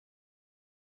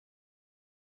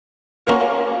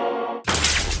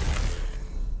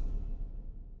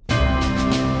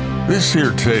This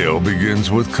here tale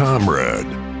begins with Comrade.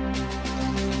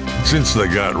 Since they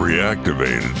got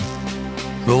reactivated,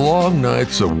 the long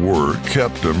nights of work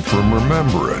kept them from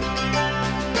remembering.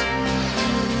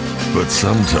 But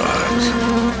sometimes,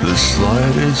 the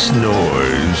slightest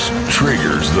noise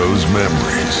triggers those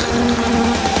memories.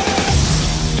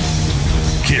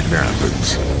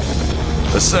 Kidnappings,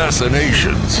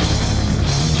 assassinations,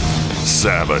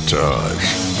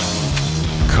 sabotage.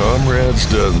 Comrade's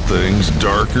done things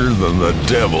darker than the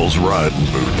devil's riding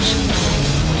boots.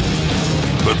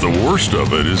 But the worst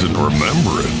of it isn't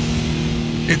remembering.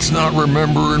 It's not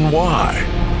remembering why.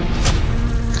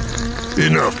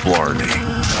 Enough blarney.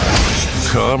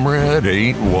 Comrade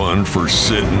ain't one for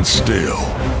sitting still.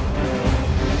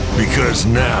 Because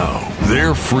now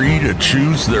they're free to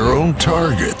choose their own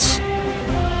targets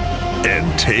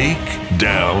and take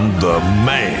down the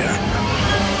man.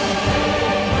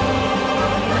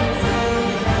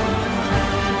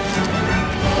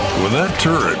 When that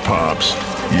turret pops,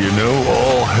 you know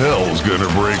all hell's gonna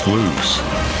break loose.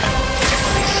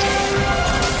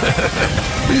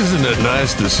 Isn't it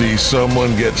nice to see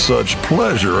someone get such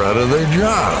pleasure out of their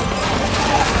job?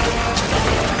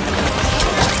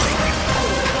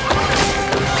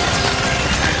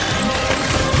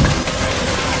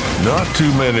 Not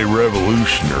too many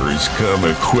revolutionaries come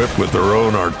equipped with their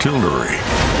own artillery.